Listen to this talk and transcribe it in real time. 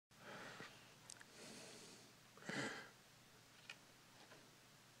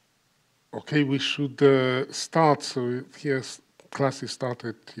Okay, we should start. So here, classes start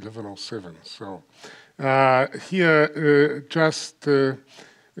at 11:07. So here,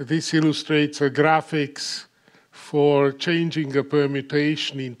 this illustrates a graphics for changing a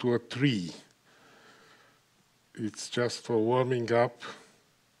permutation into a tree. It's just for warming up.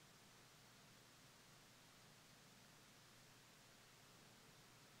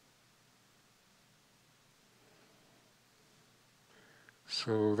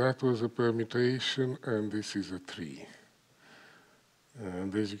 So that was a permutation, and this is a tree.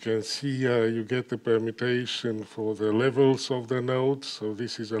 And as you can see, you get the permutation for the levels of the nodes. So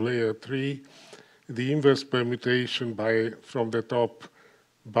this is a layer 3. The inverse permutation from the top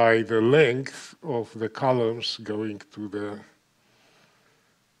by the length of the columns going to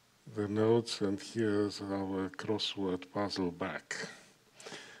the nodes. And here's our crossword puzzle back.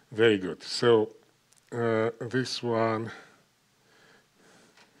 Very good. So this one,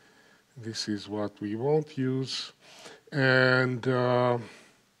 this is what we won't use. And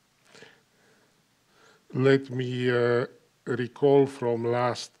let me recall from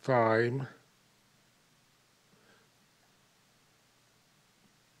last time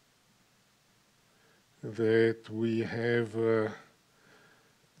that we have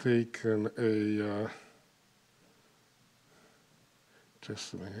taken a,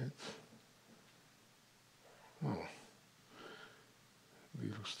 just a minute. Oh, the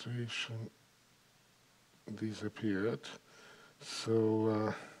illustration disappeared.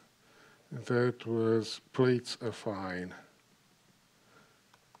 So that was plates affine.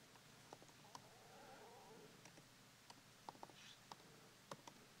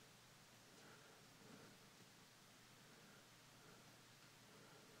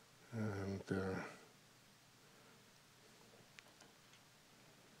 And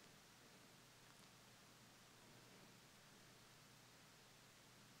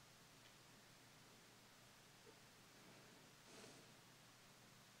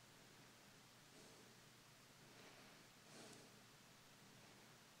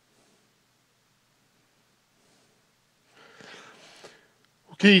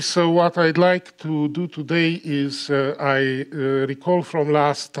okay, so what I'd like to do today is I recall from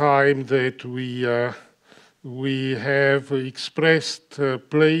last time that we have expressed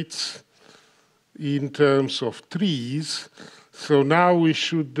plates in terms of trees. So now we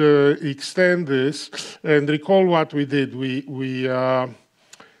should extend this and recall what we did.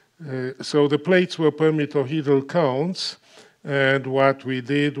 So the plates were permutohedral cones, and what we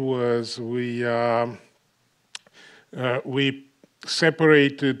did was we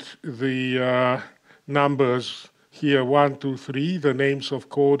separated the numbers here, 1, 2, 3, the names of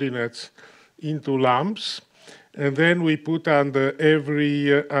coordinates, into lumps. And then we put under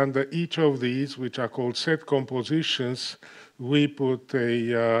each of these, which are called set compositions, we put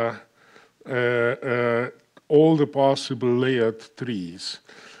all the possible layered trees.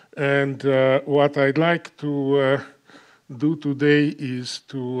 And what I'd like to do today is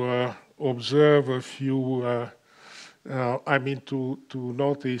to observe a few to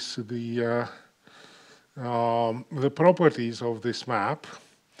notice the properties of this map.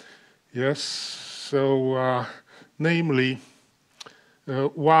 Yes, so namely,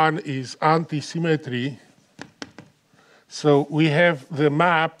 one is anti-symmetry. So we have the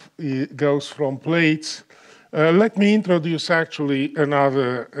map, it goes from plates. Let me introduce actually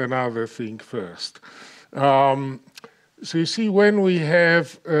another thing first. So you see, when we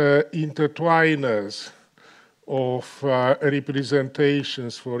have intertwiners of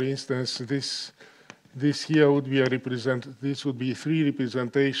representations, for instance, this here would be this would be 3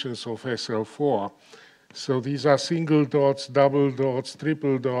 representations of SL4. So these are single dots, double dots,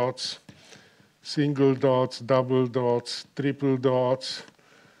 triple dots, single dots, double dots, triple dots.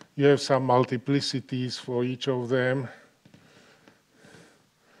 You have some multiplicities for each of them.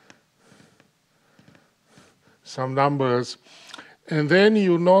 Some numbers. And then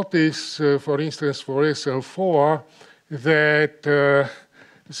you notice, for instance, for SL4, that,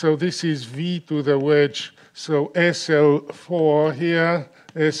 so this is V to the wedge. So SL4 here,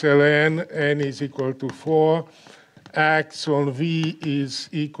 SLN, N is equal to 4, acts on V is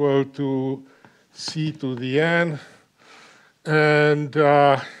equal to C to the N. And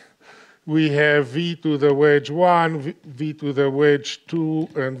we have V to the wedge 1, V to the wedge 2,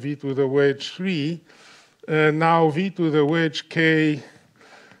 and V to the wedge 3. Now V to the wedge K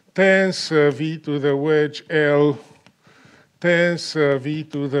tens V to the wedge L tens V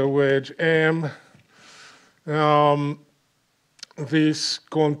to the wedge M. This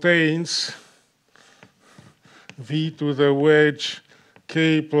contains V to the wedge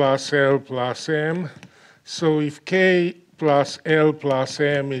K plus L plus M. So if K plus L plus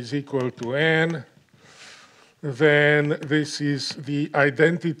M is equal to N, then this is the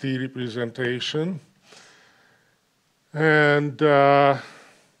identity representation. And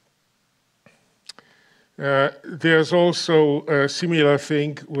there's also a similar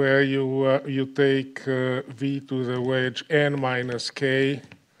thing where you take v to the wedge n minus k,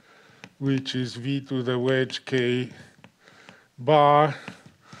 which is v to the wedge k bar.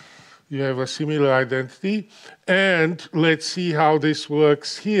 You have a similar identity. And let's see how this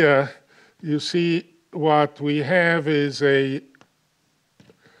works here. You see what we have is a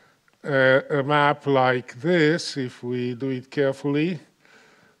map like this, if we do it carefully.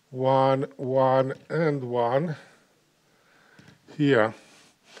 1, 1, and 1 here.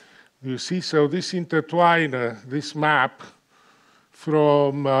 You see, so this intertwiner, this map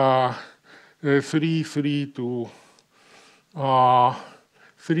from 3, 3 to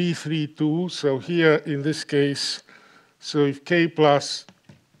 3, 3, 2. So here, in this case, so if k plus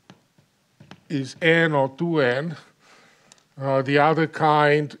is n or 2n, the other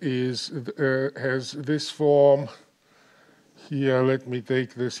kind is has this form. Here, let me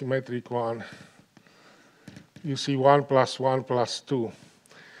take the symmetric one. You see 1 plus 1 plus 2.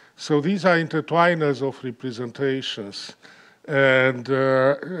 So these are intertwiners of representations. And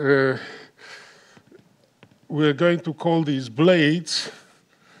we're going to call these blades.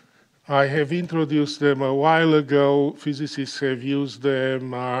 I have introduced them a while ago. Physicists have used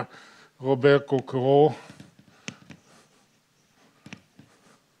them. Robert Coquerot.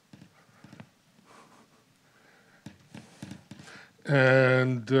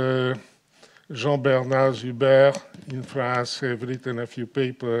 And Jean-Bernard Zuber in France have written a few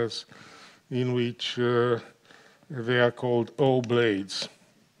papers in which they are called O blades.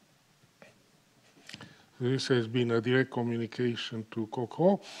 This has been a direct communication to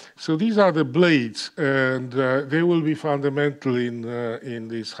Coquerot. So these are the blades, and they will be fundamental in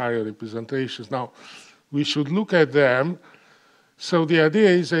these higher representations. Now, we should look at them. So the idea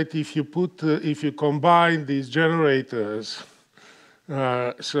is that if you combine these generators,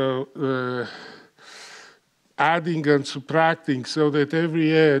 adding and subtracting so that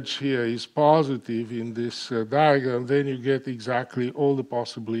every edge here is positive in this diagram, then you get exactly all the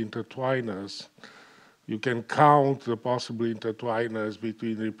possible intertwiners. You can count the possible intertwiners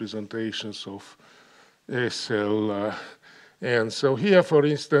between representations of SL. And so here, for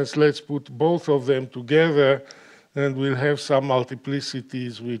instance, let's put both of them together, and we'll have some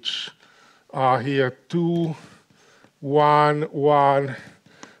multiplicities which are here 2, 1, 1,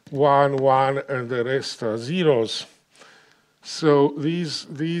 1, 1, and the rest are zeros. So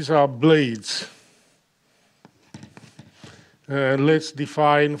these are blades. Let's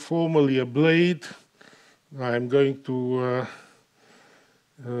define formally a blade. I'm going to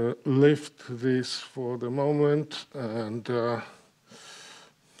lift this for the moment, and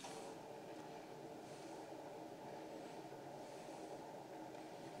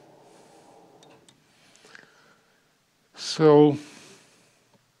so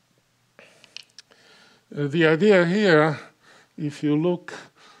the idea here, if you look,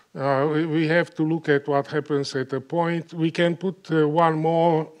 we have to look at what happens at a point. We can put one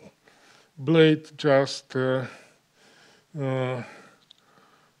more blade just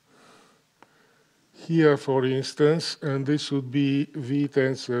here, for instance, and this would be V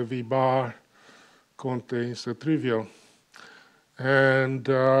tensor V bar contains a trivial. And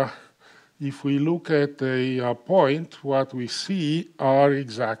if we look at a point, what we see are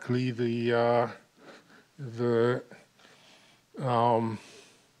exactly the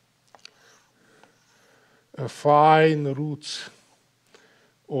fine roots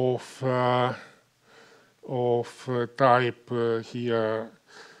of type here.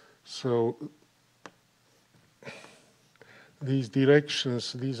 So these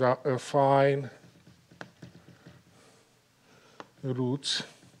directions, these are affine roots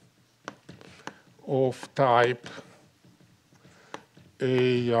of type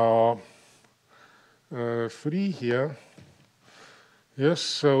A3 here. Yes,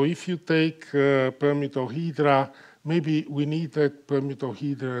 so if you take permitohedra, maybe we need that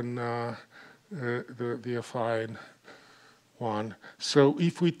permitohedron, the affine one. So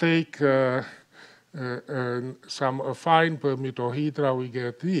if we take some affine permitohedra, we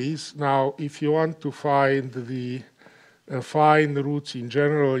get these. Now, if you want to find the affine roots in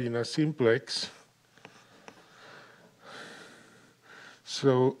general in a simplex,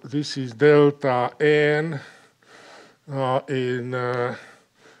 so this is delta n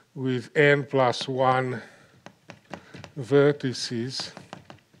with n plus 1 vertices,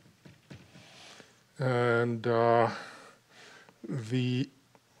 and the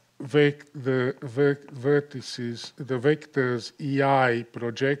vertices, the vectors EI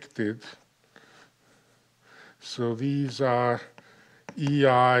projected. So these are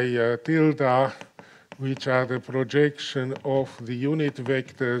EI tilde, which are the projection of the unit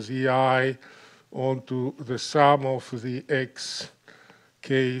vectors EI onto the sum of the x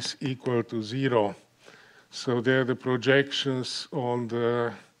case equal to 0. So they're the projections on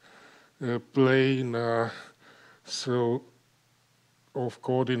the plane of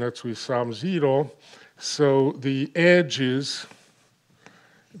coordinates with sum 0. So the edges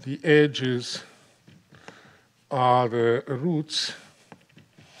are the roots,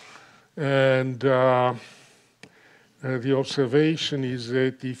 and the observation is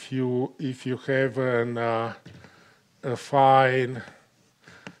that if you have a fine,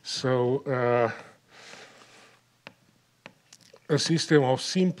 so a system of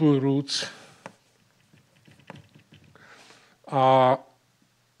simple roots are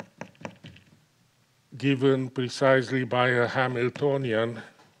given precisely by a Hamiltonian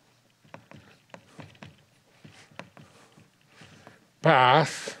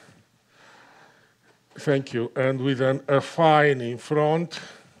path. Thank you. And with an affine in front,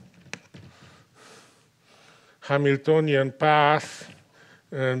 Hamiltonian path,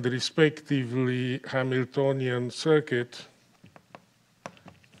 and respectively Hamiltonian circuit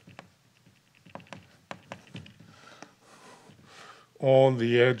on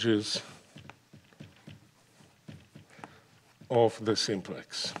the edges of the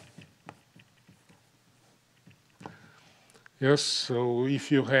simplex. Yes, so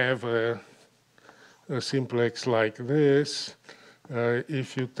if you have a simplex like this,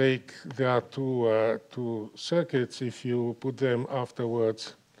 if you take, there are two circuits, if you put them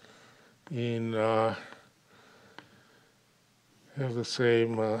afterwards in, have the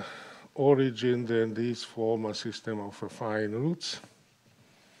same origin, then these form a system of affine roots.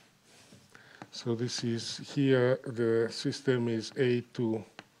 So this is here, the system is A2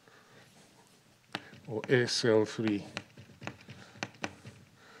 or SL3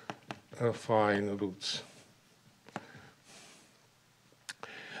 affine roots.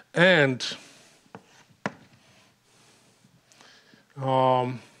 And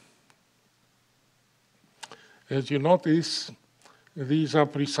as you notice, these are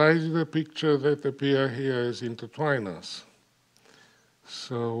precisely the picture that appear here as intertwiners.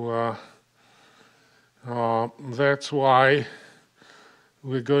 So that's why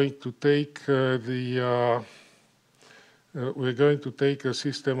we're going to take we're going to take a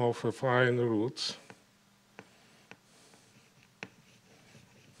system of affine roots,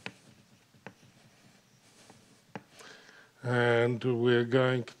 and we're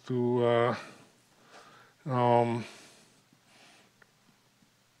going to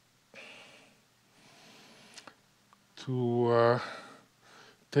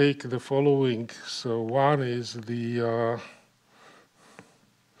take the following. So one is the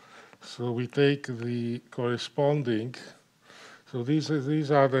so we take the corresponding. So these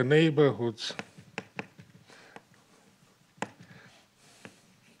are the neighborhoods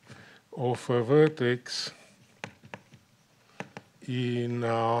of a vertex in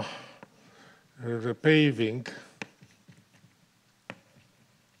the paving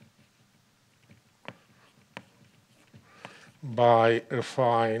by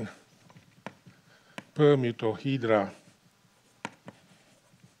affine permutohedra.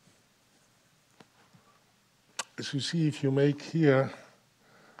 As you see, if you make here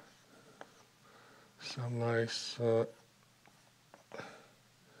some nice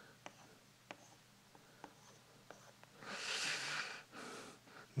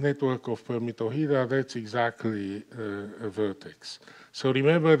network of permutohedra, that's exactly a vertex. So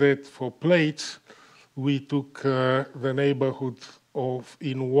remember that for plates, we took the neighborhood of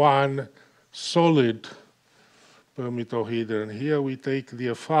in one solid permutohedron. Here we take the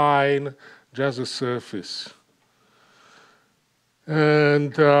affine, just a surface.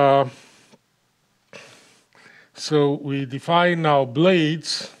 And so we define now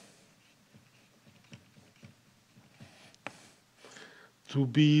blades to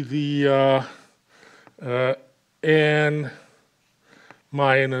be the n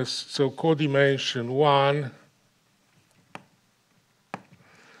minus, so codimension 1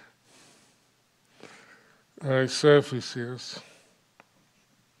 surfaces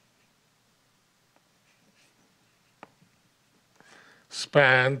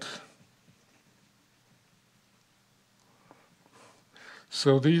spanned.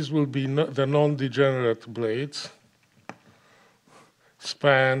 So these will be the non-degenerate blades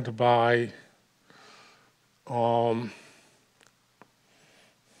spanned by n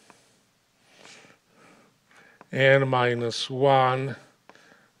minus 1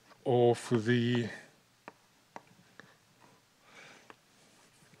 of the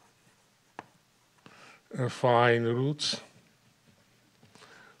affine roots.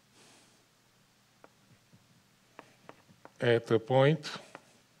 At a point.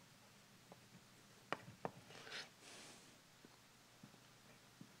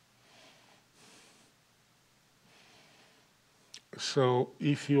 So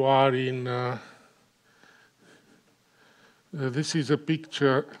if you are in, this is a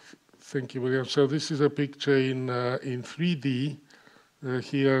picture, thank you, William. So this is a picture in 3D.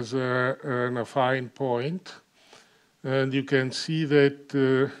 Here's an affine point. And you can see that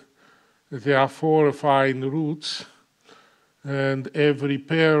there are 4 affine roots, and every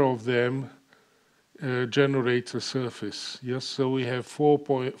pair of them generates a surface. Yes, so we have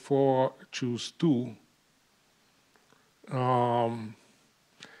 4 choose 2.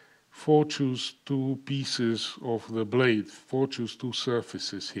 4 choose 2 pieces of the blade, 4 choose 2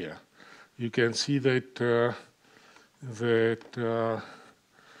 surfaces here. You can see that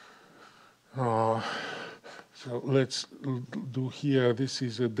so let's do here, this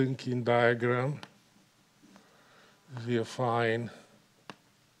is a Dynkin diagram, the affine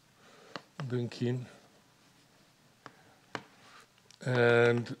Dynkin.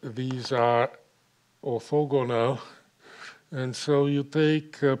 And these are orthogonal. And so you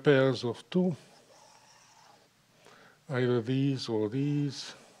take pairs of 2, either these or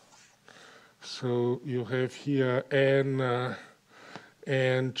these. So you have here n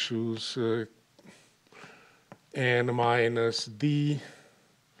choose n minus d.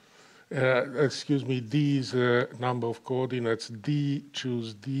 Excuse me, d is a number of coordinates. D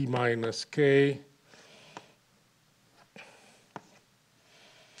choose d minus k.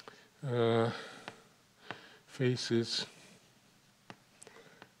 Faces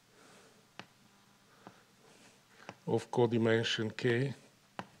of codimension k.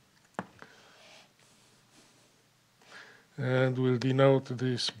 And we'll denote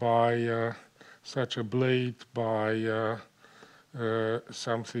this by such a blade by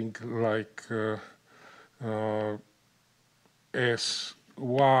something like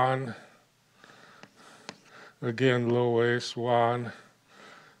S1, again low S1,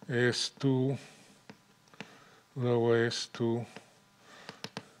 S2, low S2,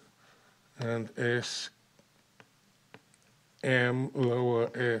 and SM, lower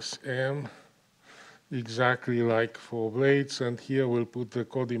SM, exactly like 4 blades. And here we'll put the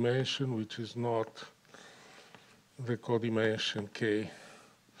codimension, which is not the codimension K.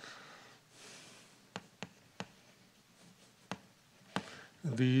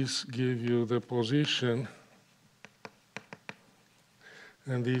 These give you the position,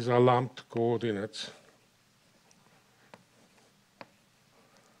 and these are lumped coordinates.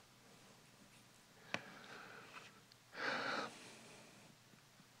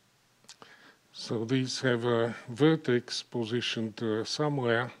 So these have a vertex positioned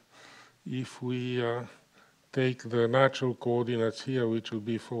somewhere. If we take the natural coordinates here, which will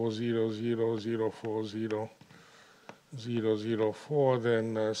be 4, 0, 0, 0, 4, 0, 0, 0, 4,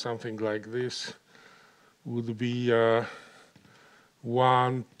 then something like this would be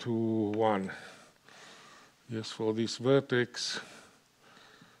 1, 2, 1. Yes, for this vertex.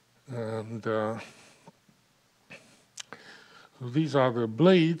 And these are the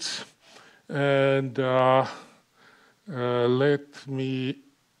blades. And let me,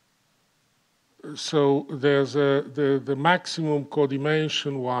 so there's the maximum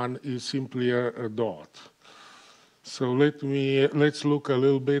codimension one is simply a dot. So let's look a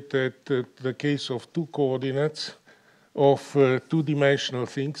little bit at the case of 2 coordinates of 2-dimensional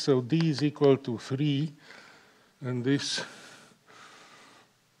things. So d is equal to 3, and this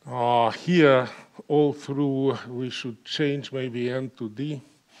here all through we should change maybe n to d.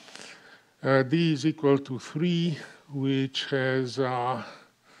 D is equal to 3, which has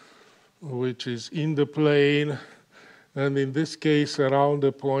which is in the plane, and in this case around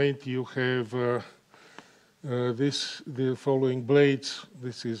the point you have the following blades.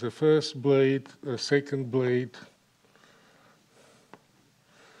 This is the first blade, a second blade.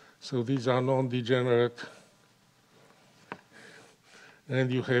 So these are non-degenerate,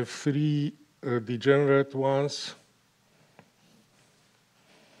 and you have 3 degenerate ones.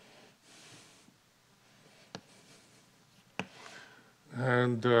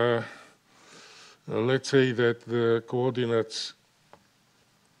 And let's say that the coordinates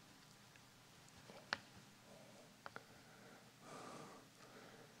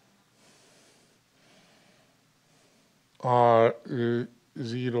are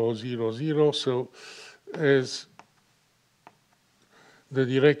 0, 0, 0. So as the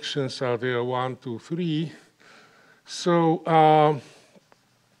directions are there 1, 2, 3. So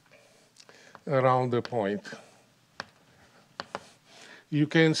around the point. You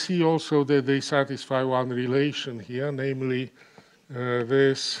can see also that they satisfy one relation here, namely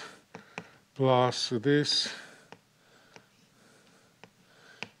this plus this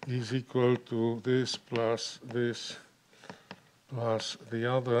is equal to this plus the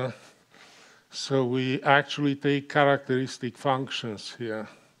other. So we actually take characteristic functions here.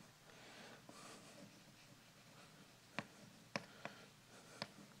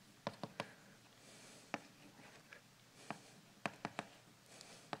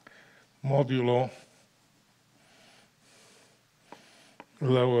 Modulo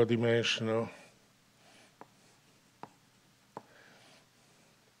lower dimensional.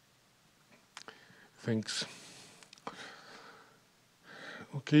 Things.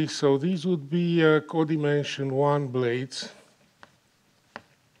 Okay, so these would be codimension 1 blades.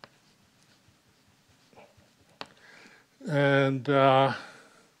 And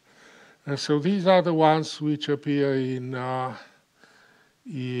so these are the ones which appear in all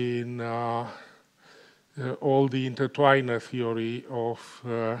the intertwiner theory of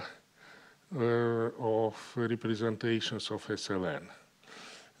representations of SLN.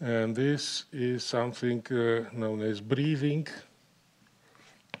 And this is something known as breathing.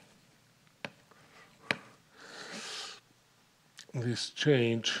 This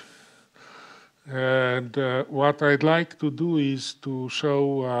change. And what I'd like to do is to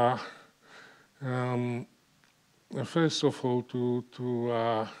show, first of all, to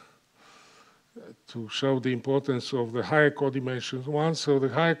show the importance of the higher codimension ones. So the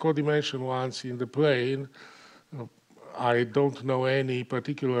higher codimension ones in the plane, I don't know any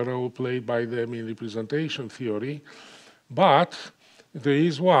particular role played by them in representation theory, but there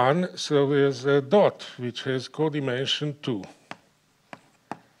is one. So there's a dot which has codimension 2.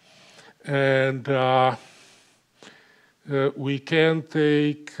 And we can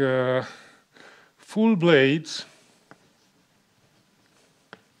take full blades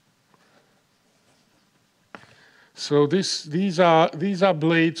so these are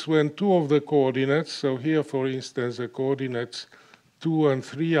blades when two of the coordinates, so here for instance the coordinates 2 and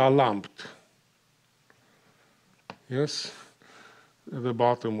 3 are lumped. Yes, the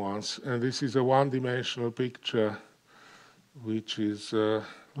bottom ones. And this is a one-dimensional picture which is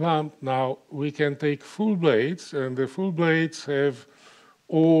lumped. Now we can take full blades, and the full blades have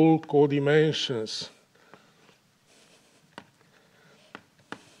all codimensions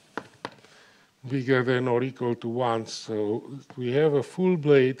bigger than or equal to 1. So we have a full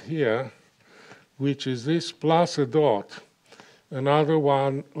blade here, which is this plus a dot, another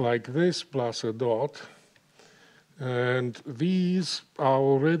one like this plus a dot, and these are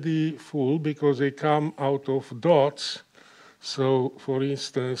already full because they come out of dots. So, for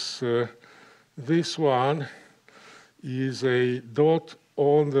instance, this one is a dot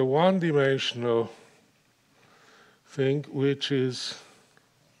on the one-dimensional thing, which is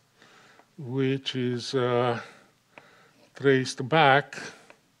traced back.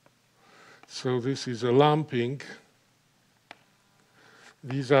 So this is a lumping.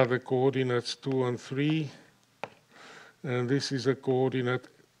 These are the coordinates 2 and 3, and this is a coordinate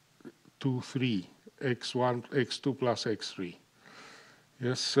 2, 3. x1, x2 plus x3.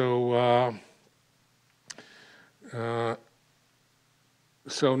 Yes, so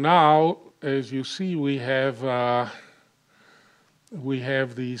so now, as you see, we have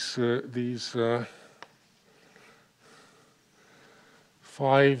these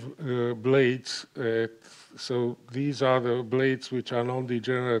 5 blades. So these are the blades which are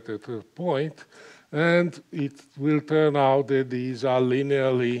non-degenerate at a point, and it will turn out that these are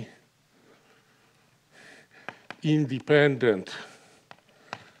linearly independent.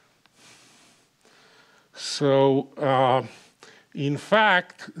 So, in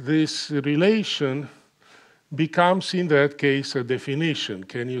fact, this relation becomes, in that case, a definition.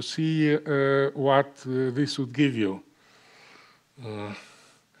 Can you see what this would give you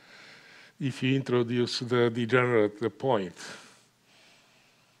if you introduce the degenerate point?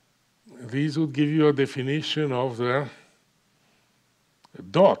 This would give you a definition of the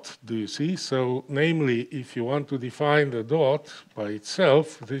dot, do you see? So, namely, if you want to define the dot by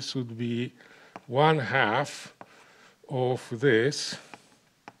itself, this would be 1/2 of this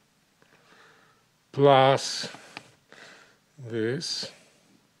plus this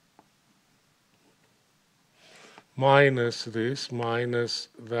minus this minus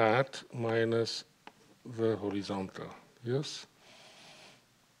that minus the horizontal. Yes?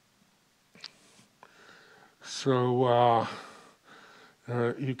 So,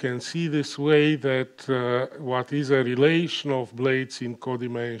 you can see this way that what is a relation of blades in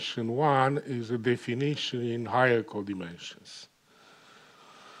codimension 1 is a definition in higher codimensions.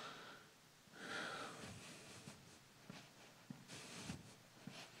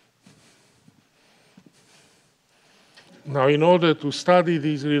 Now, in order to study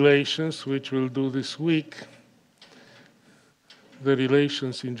these relations, which we'll do this week, the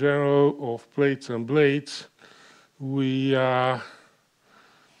relations in general of plates and blades, we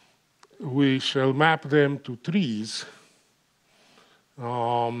shall map them to trees.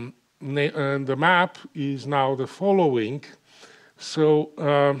 And the map is now the following. So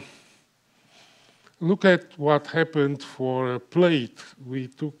look at what happened for a plate. We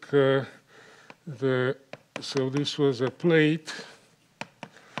took so this was a plate,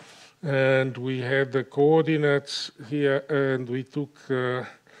 and we had the coordinates here, and we took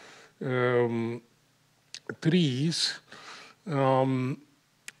trees. The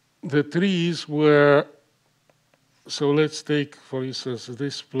trees were, so let's take, for instance,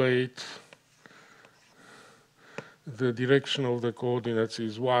 this plate. The direction of the coordinates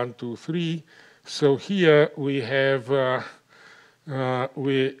is 1, 2, 3. So here we have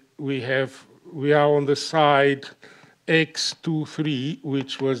we are on the side x2, 3,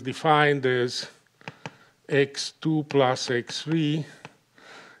 which was defined as x2 plus x3.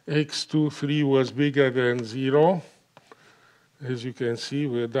 x2, 3 was bigger than 0. As you can see,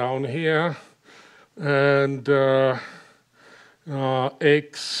 we're down here. And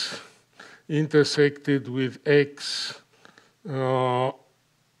x intersected with x2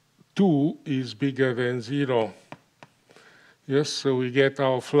 is bigger than 0. Yes, so we get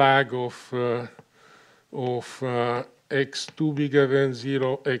our flag of x2 bigger than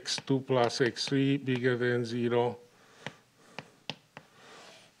 0, x2 plus x3 bigger than 0.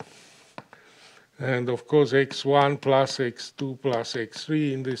 And of course, x1 plus x2 plus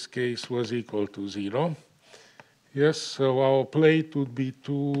x3 in this case was equal to 0. Yes, so our plate would be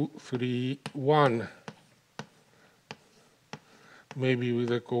 2, 3, 1. Maybe with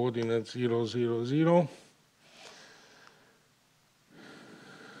the coordinate 0, 0, 0.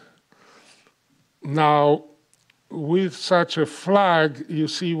 Now, with such a flag, you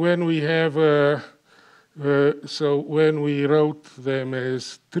see when we have so when we wrote them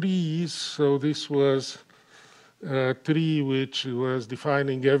as trees, so this was a tree which was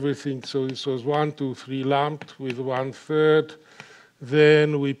defining everything. So this was 1, 2, 3 lumped with 1/3.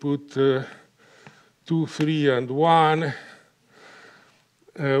 Then we put 2, 3, and 1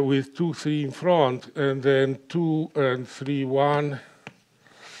 with 2, 3 in front, and then 2 and 3, 1.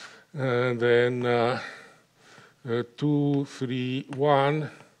 And then 2, 3,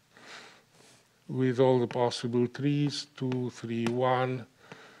 1 with all the possible trees, 2, 3, 1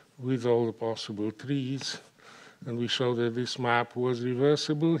 with all the possible trees. And we show that this map was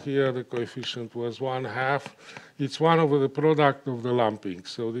reversible. Here the coefficient was 1/2. It's 1 over the product of the lumping.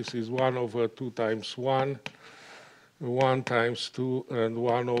 So this is 1 over 2 times 1, 1 times 2, and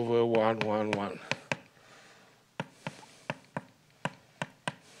 1 over 1, 1, 1.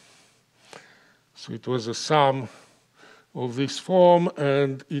 So it was a sum of this form,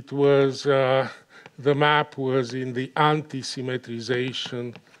 and it was the map was in the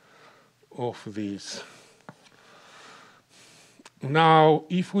anti-symmetrization of these. Now,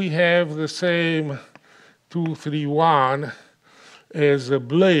 if we have the same 2, 3, 1 as a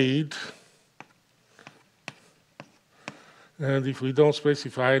blade, and if we don't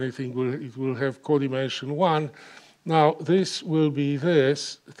specify anything, it will have codimension 1. Now, this will be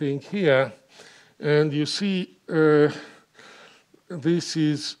this thing here. And you see, this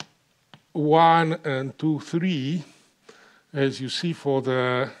is 1 and 2, 3, as you see for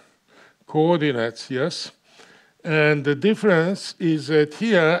the coordinates, yes? And the difference is that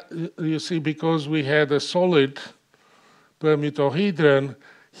here, you see, because we had a solid permutohedron,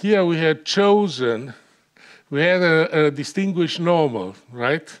 here we had chosen, we had a distinguished normal,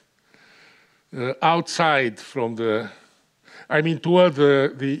 right? Outside from the, I mean, toward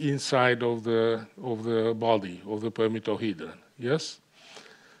the inside of the body of the permutohedron. Yes.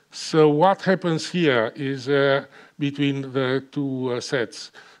 So what happens here is between the two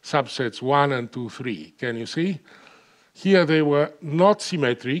subsets 1 and 2, 3. Can you see? Here they were not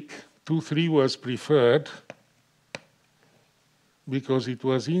symmetric. 2, 3 was preferred because it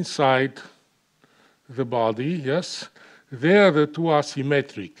was inside the body. Yes. There the two are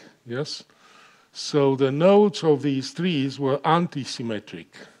symmetric. Yes. So the nodes of these trees were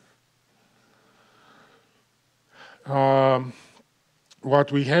anti-symmetric.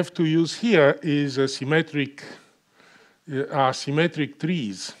 What we have to use here is a symmetric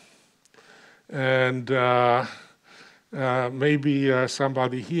trees. And maybe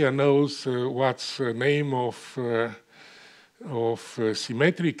somebody here knows what's the name of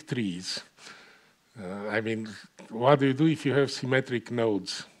symmetric trees. I mean, what do you do if you have symmetric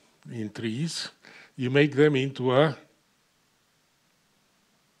nodes in trees? You make them into a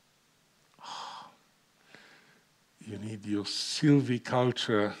you need your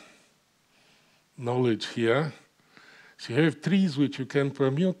silviculture knowledge here. So you have trees which you can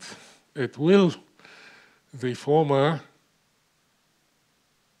permute at will. They form a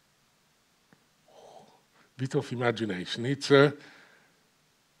bit of imagination. It's a,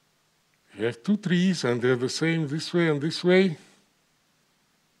 you have two trees and they're the same this way and this way.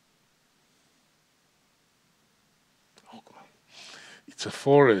 Oh, come on. It's a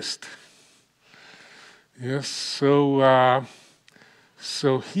forest. Yes,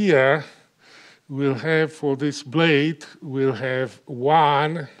 so here we'll have, for this blade, we'll have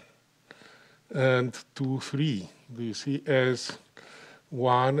 1 and 2, 3. Do you see, as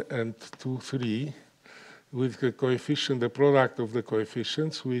 1 and 2, 3, with the coefficient, the product of the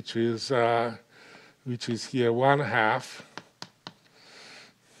coefficients, which is here 1/2.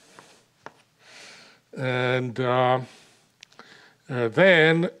 And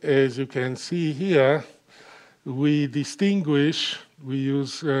then, as you can see here, we distinguish, we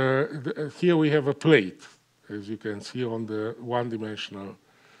use, here we have a plate, as you can see on the one-dimensional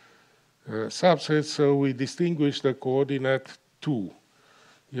subset, so we distinguish the coordinate 2.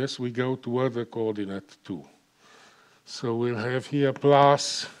 Yes, we go toward the coordinate 2. So we'll have here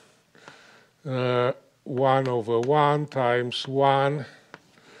plus 1/1 times 1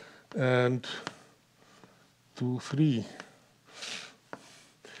 and 2, 3.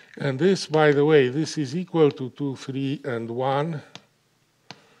 And this, by the way, this is equal to 2, 3, and 1.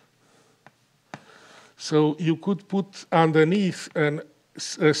 So you could put underneath a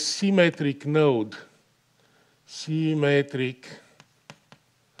symmetric node, symmetric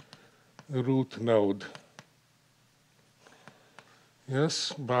root node.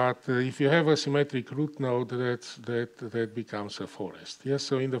 Yes, but if you have a symmetric root node, that becomes a forest. Yes,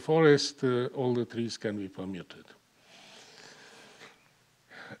 so in the forest, all the trees can be permuted.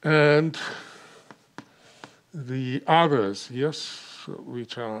 And the others, yes,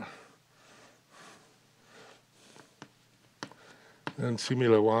 which are and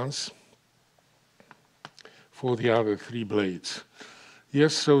similar ones for the other 3 blades.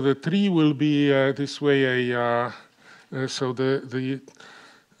 Yes, so the tree will be this way so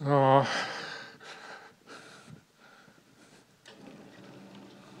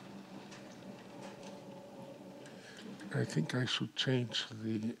I think I should change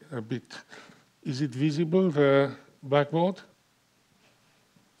a bit. Is it visible, the blackboard?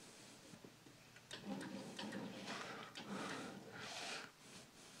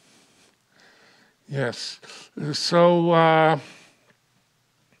 Yes. So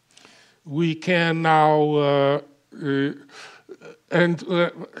we can now,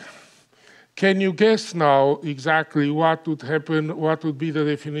 can you guess now exactly what would happen, what would be the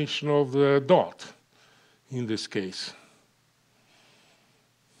definition of the dot in this case?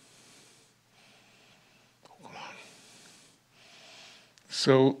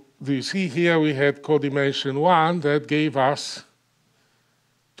 So do you see here we had codimension 1 that gave us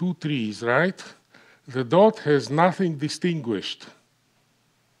 2 trees, right? The dot has nothing distinguished.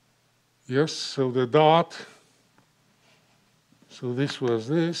 Yes, so the dot, so this was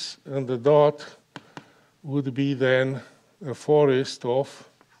this, and the dot would be then a forest of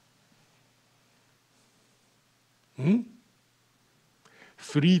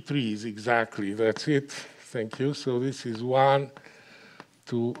 3 trees, exactly, that's it. Thank you. So this is 1,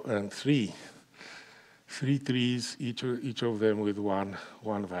 2, and 3. 3 trees, each of them with one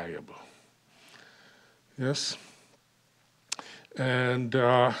variable. Yes, and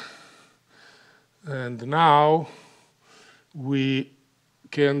now we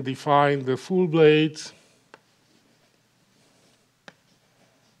can define the full blades.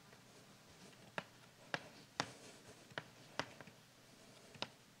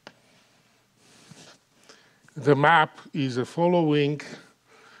 The map is the following.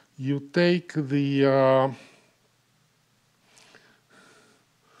 You take the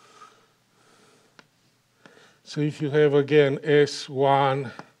so if you have again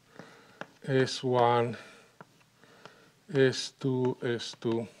S1, S1, S2,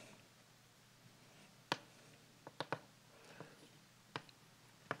 S2,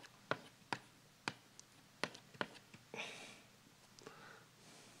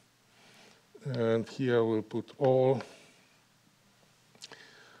 and here we'll put all.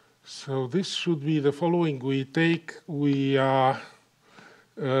 So this should be the following. We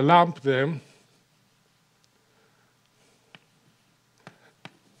lump them.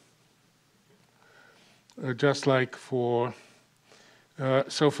 Just like for,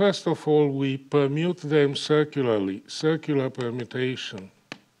 so first of all, we permute them circularly, circular permutation.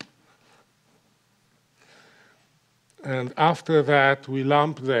 And after that, we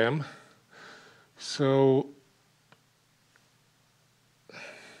lump them. So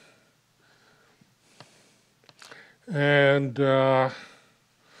And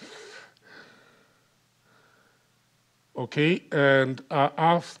okay, and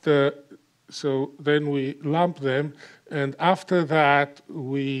after, so then we lump them, and after that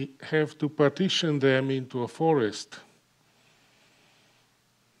we have to partition them into a forest.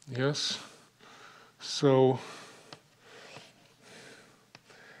 Yes, so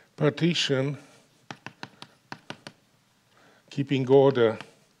partition, keeping order.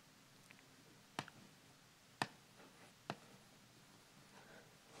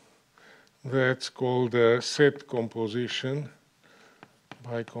 That's called a set composition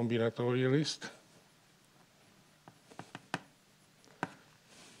by combinatorialist.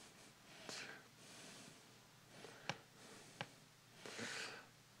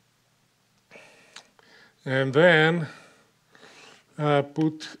 And then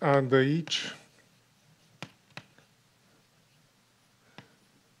put under each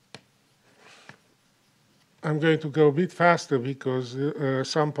I'm going to go a bit faster because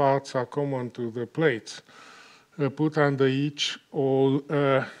some parts are common to the plates. Put under each all,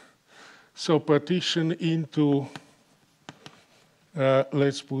 so partition into,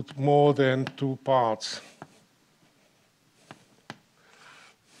 let's put more than 2 parts.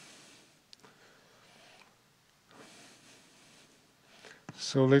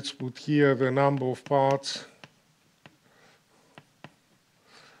 So let's put here the number of parts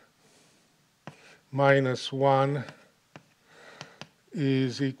minus 1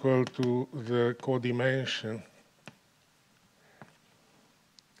 is equal to the codimension.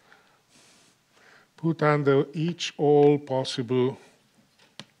 Put under each all possible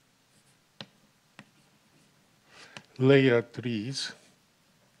layer trees.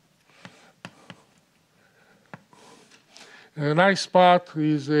 A nice part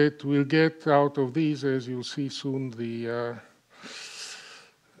is that we'll get out of these, as you'll see soon, the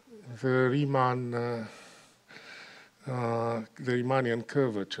Riemannian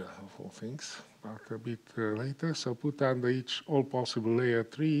curvature of all things, but a bit later. So put under each all possible layer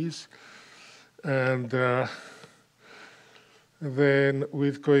trees, and then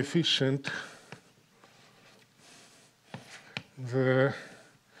with coefficient the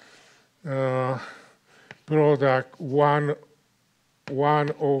product 1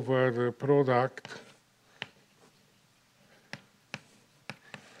 over the product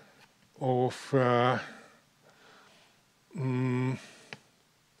of the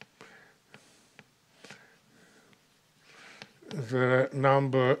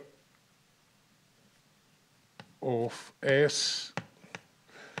number of S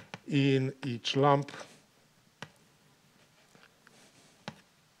in each lump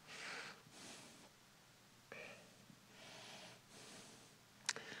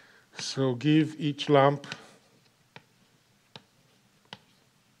so give each lump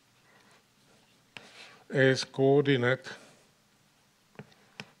as coordinate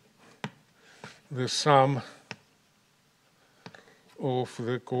the sum of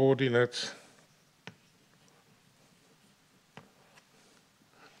the coordinates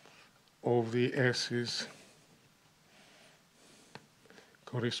of the S's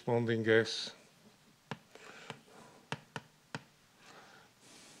corresponding S.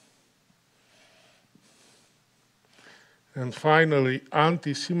 And finally,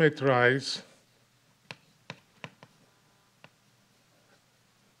 anti-symmetrize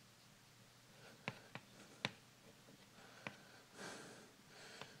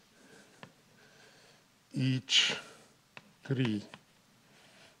each tree.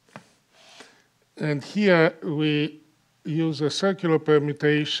 And here we use a circular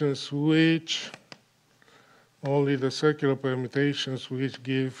permutations which, only the circular permutations which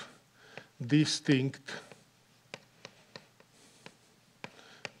give distinct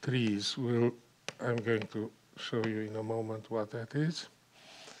trees. I'm going to show you in a moment what that is.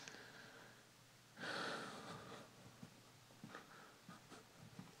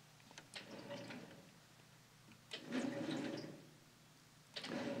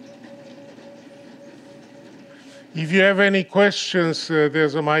 If you have any questions,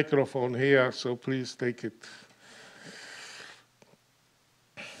 there's a microphone here, so please take it.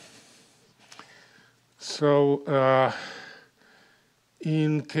 So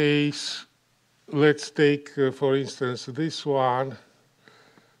in case, let's take, for instance, this one.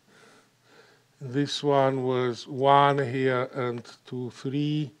 This one was 1 here and 2,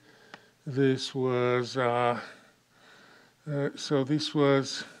 3. This was, so this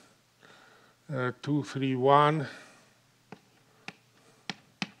was 2, 3, 1.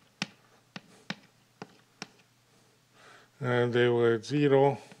 And they were at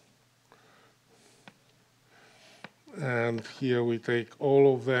 0. And here we take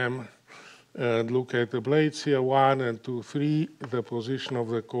all of them. And look at the blades here, 1 and 2, 3. The position of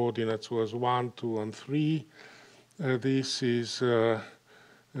the coordinates was 1, 2, and 3. This is 2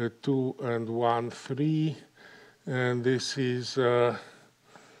 and 1, 3. And this is,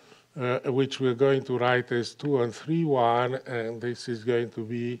 which we're going to write as 2 and 3, 1. And this is going to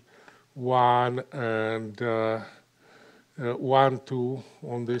be 1 and 1, 2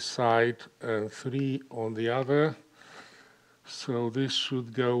 on this side, and 3 on the other. So this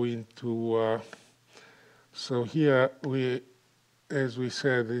should go into, so here we, as we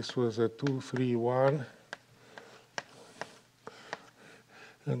said, this was a 2, 3, 1.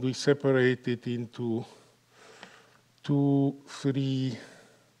 And we separate it into 2, 3,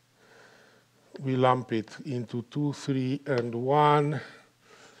 we lump it into 2, 3, and 1,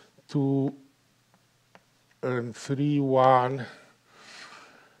 2, and 3, 1.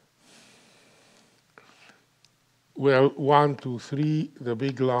 Well, 1, 2, 3, the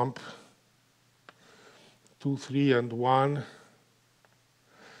big lump, 2, 3, and 1,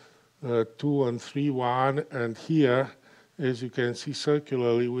 2 and 3, 1, and here, as you can see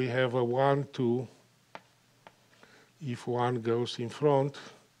circularly, we have a 1, 2, if 1 goes in front,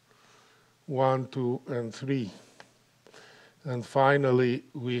 1, 2, and 3. And finally,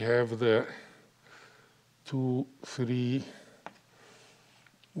 we have the 2, 3,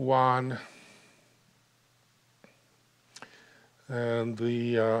 1, and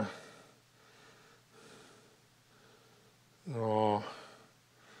the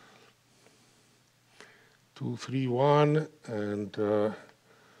 2, 3, 1, and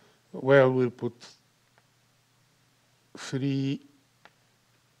well, we'll put 3,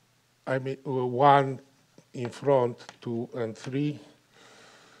 I mean 1 in front, 2 and 3,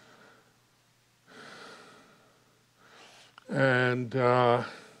 and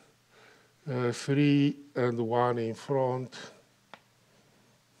 3 and 1 in front,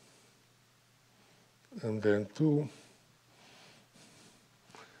 and then 2.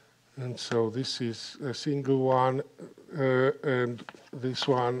 And so this is a single one, and this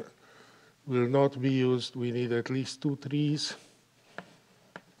one will not be used. We need at least 2 trees.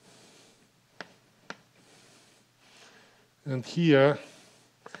 And here,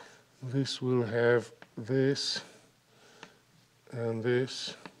 this will have this and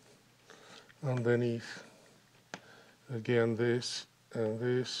this underneath. Again, this and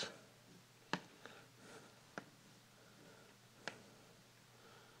this.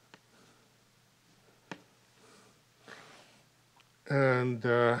 And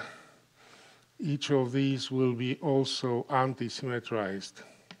each of these will be also anti-symmetrized.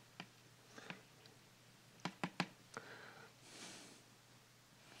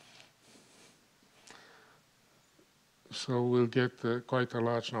 So we'll get quite a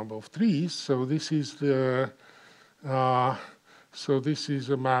large number of trees. So this is the this is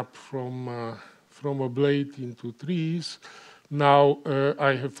a map from a blade into trees. Now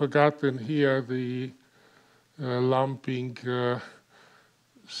I have forgotten here the lumping.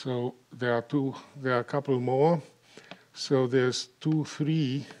 So there are a couple more. So there's 2,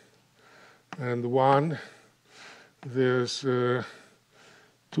 3, and 1. There's 2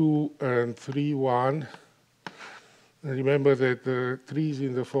 and 3, 1. And remember that the trees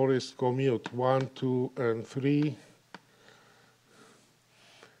in the forest commute 1, 2, and 3.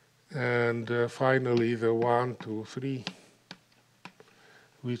 And finally the 1, 2, 3,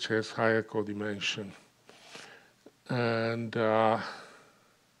 which has higher codimension. And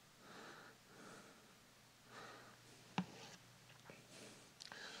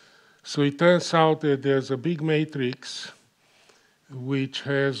so it turns out that there's a big matrix which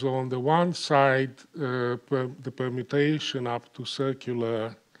has on the one side the permutation up to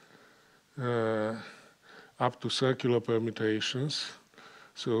circular permutations.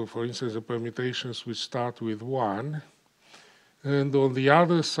 So for instance, the permutations which start with 1. And on the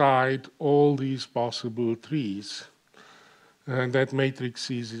other side, all these possible trees. And that matrix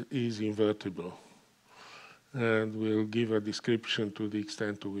is invertible. And we'll give a description to the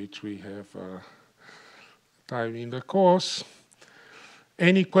extent to which we have time in the course.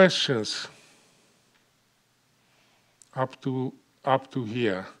 Any questions up to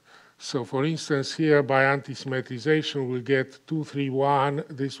here? So for instance, here by anti-symmetrization, we'll get 2, 3, 1.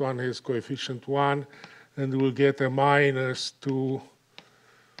 This one has coefficient 1. And we'll get a minus 2,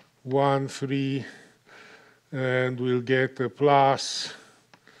 1, 3. And we'll get a plus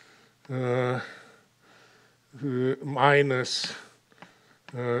minus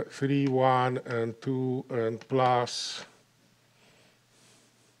 3, 1, and 2, and plus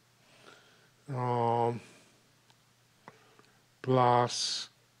plus,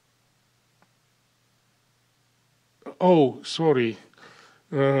 oh, sorry,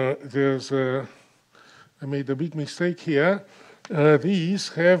 I made a big mistake here. These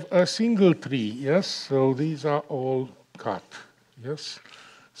have a single tree, yes? So these are all cut, yes?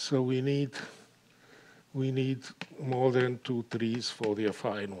 So we need more than 2 trees for the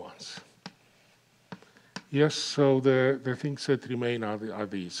affine ones. Yes, so the things that remain are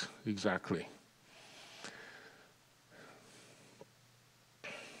these, exactly.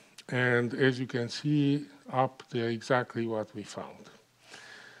 And as you can see, up they're exactly what we found.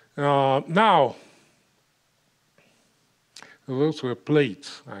 Now, those were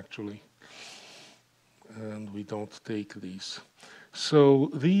plates, actually. And we don't take these. So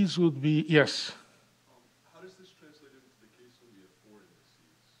these would be, yes? How does this translate into the case when we have 4 indices?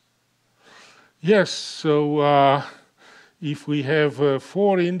 Yes, so if we have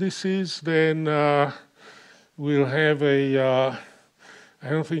 4 indices, then we'll have a, I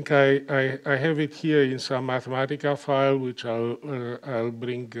don't think I have it here in some Mathematica file, which I'll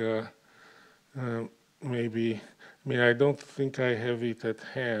bring maybe. I mean, I don't think I have it at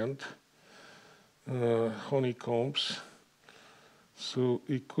hand. Honeycombs. So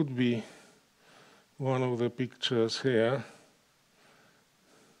it could be one of the pictures here.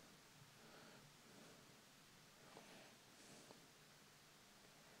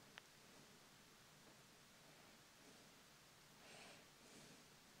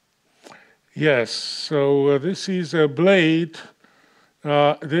 Yes, so this is a blade.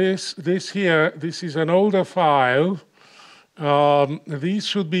 This is an older file. These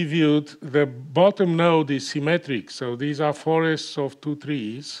should be viewed. The bottom node is symmetric, so these are forests of 2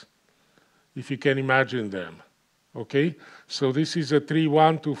 trees, if you can imagine them. Okay, so this is a tree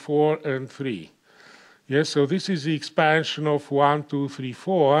 1, 2, 4, and 3. Yes, so this is the expansion of 1, 2, 3,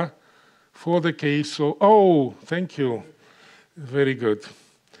 4 for the case of, oh, thank you, very good.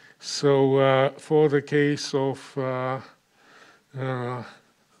 So for the case of so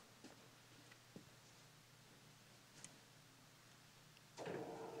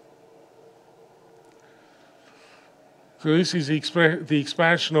this is the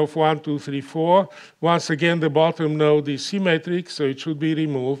expansion of 1, 2, 3, 4. Once again, the bottom node is symmetric, so it should be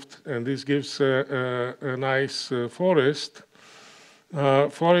removed, and this gives a nice forest.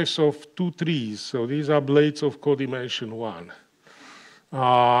 Forest of 2 trees, so these are blades of codimension 1.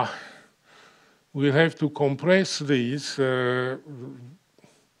 We'll have to compress these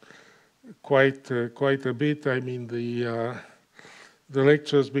quite a bit. I mean, the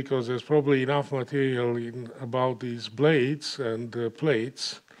lectures, because there's probably enough material about these blades and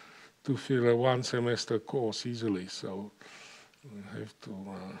plates to fill a 1-semester course easily. So we have to.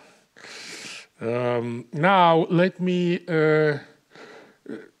 Now let me.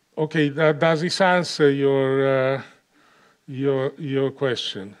 Okay, does this answer your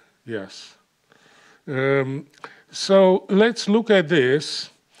question? Yes. So let's look at this.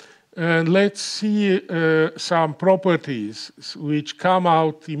 And let's see some properties which come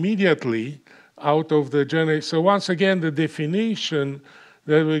out immediately out of the generation. So once again, the definition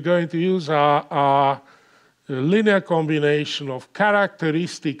that we're going to use are a linear combination of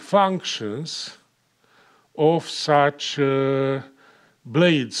characteristic functions of such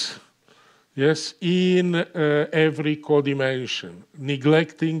blades, yes, in every codimension,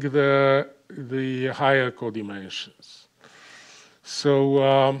 neglecting the higher codimensions.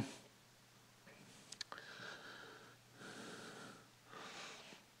 So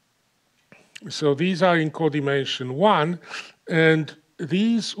so these are in codimension 1, and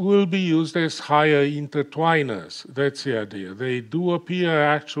these will be used as higher intertwiners. That's the idea. They do appear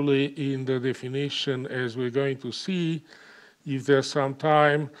actually in the definition, as we're going to see, if there's some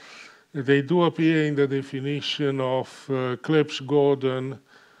time. They do appear in the definition of Clebsch-Gordon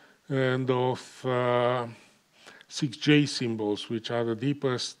and of 6J symbols, which are the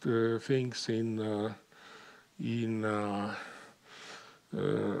deepest things in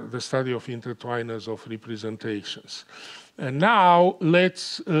the study of intertwiners of representations. And now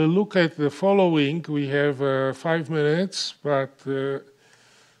let's look at the following. We have 5 minutes, but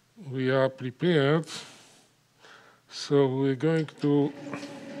we are prepared. So we're going to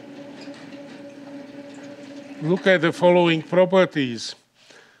look at the following properties.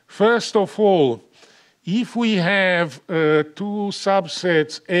 First of all, if we have 2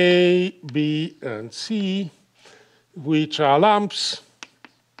 subsets A, B, and C, which are lumps,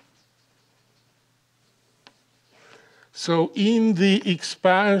 so in the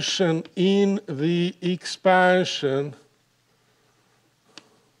expansion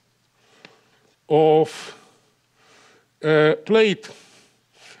of a plate,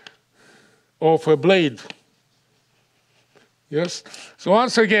 of a blade, yes? So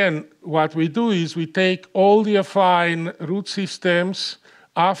once again, what we do is we take all the affine root systems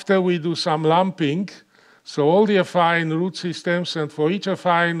after we do some lumping. So all the affine root systems, and for each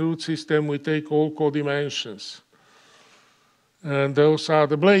affine root system, we take all codimensions. And those are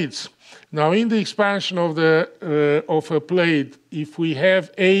the blades. Now, in the expansion of a plate, if we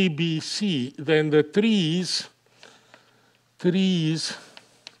have A, B, C, then the trees,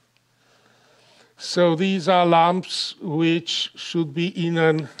 so these are lumps which should be in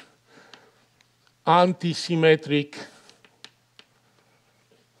an antisymmetric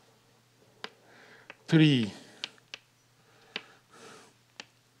tree.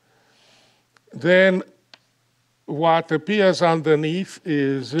 Then what appears underneath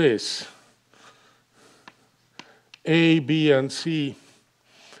is this, A, B, and C,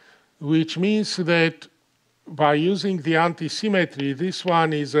 which means that by using the antisymmetry, this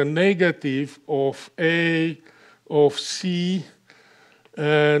one is a negative of A, of C,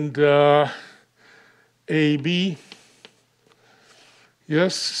 and AB.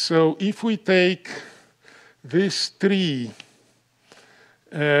 Yes, so if we take this tree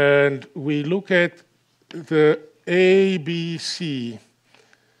and we look at the A, B, C,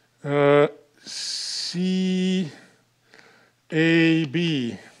 C, A,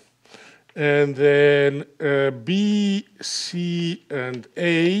 B, and then B, C, and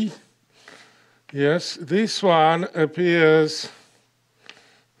A, yes, this one appears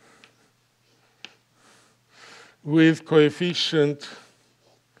with coefficient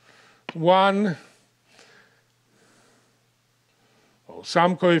 1,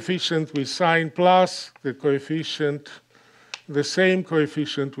 some coefficient with sign plus, the same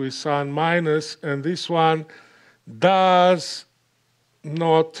coefficient with sign minus, and this one does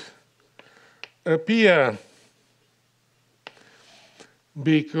not appear,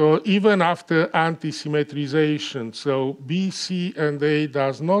 because even after antisymmetrization, so B, C, and A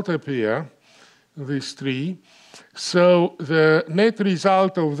does not appear, this tree. So the net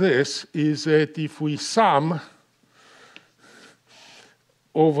result of this is that if we sum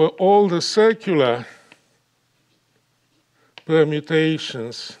over all the circular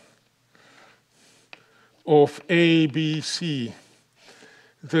permutations of A, B, C,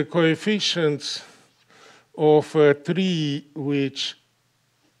 the coefficients of a tree which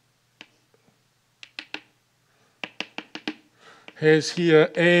has here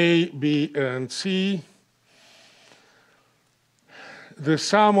A, B, and C, the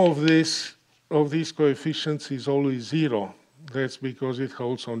sum of these coefficients is always 0. That's because it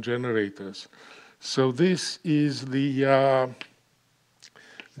holds on generators. So this is the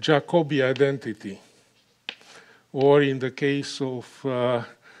Jacobi identity. Or in the case of the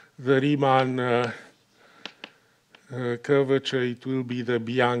Riemann curvature, it will be the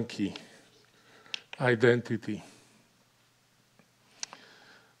Bianchi identity.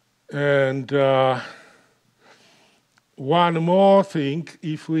 And one more thing,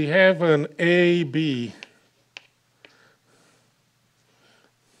 if we have an AB,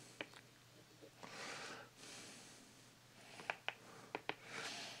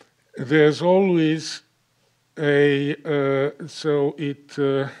 there's always a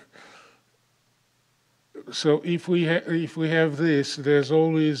so if we have this, there's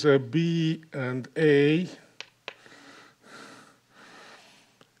always a B and A,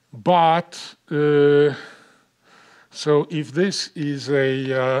 but so if this is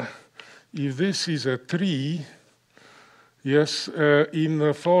a tree, yes, in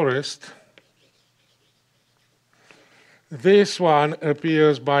a forest, this one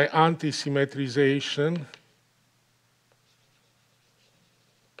appears by antisymmetrization,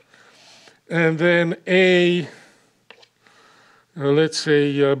 and then A, let's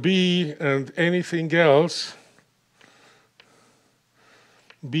say B and anything else,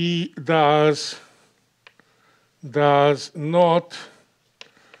 B does not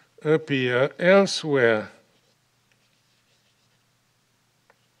appear elsewhere.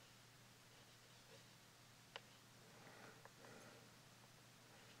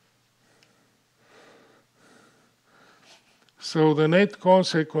 So the net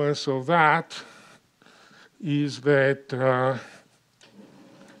consequence of that is that the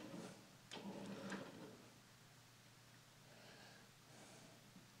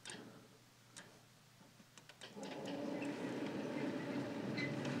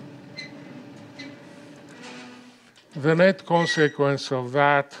net consequence of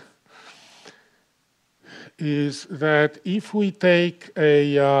that is that if we take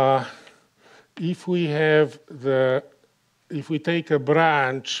a if we take a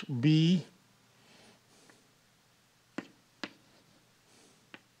branch B,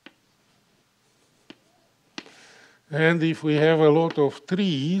 and if we have a lot of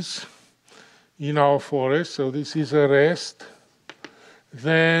trees in our forest, so this is a rest,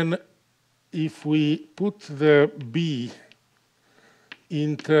 then if we put the B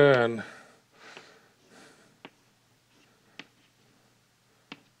in turn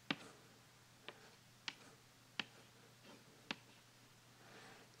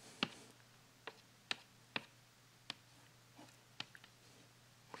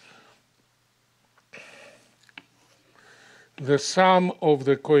the sum of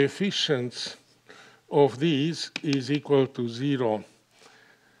the coefficients of these is equal to 0.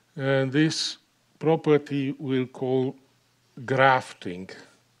 And this property we'll call grafting.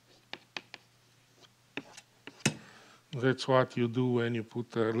 That's what you do when you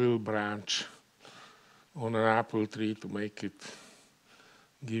put a little branch on an apple tree to make it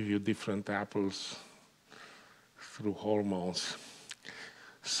give you different apples through hormones.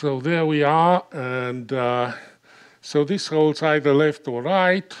 So there we are, and so this holds either left or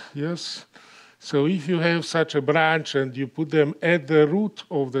right, yes. So if you have such a branch and you put them at the root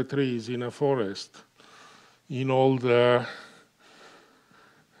of the trees in a forest, in all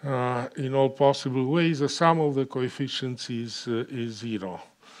possible ways, the sum of the coefficients is 0.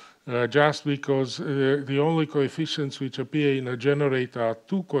 Just because the only coefficients which appear in a generator are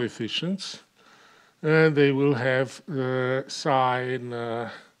two coefficients, and they will have sign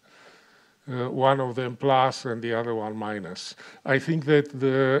one of them plus and the other one minus. I think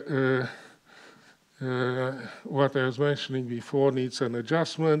that what I was mentioning before needs an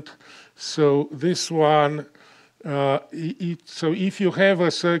adjustment. So this one, so if you have a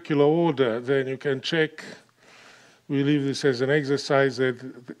circular order, then you can check. We leave this as an exercise that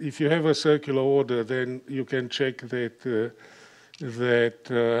if you have a circular order, then you can check that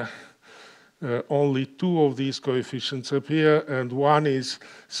only two of these coefficients appear, and one is,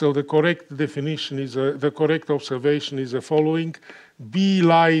 so the correct definition is, the correct observation is the following: B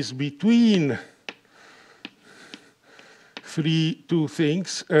lies between two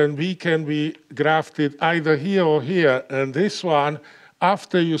things, and B can be grafted either here or here, and this one,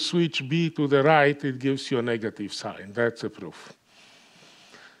 after you switch B to the right, it gives you a negative sign. That's a proof.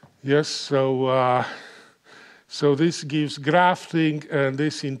 Yes, so so this gives grafting, and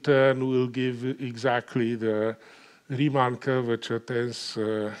this in turn will give exactly the Riemann curvature tense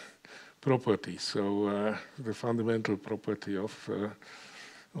property. So the fundamental property of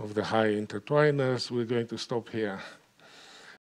the high intertwiners. We're going to stop here.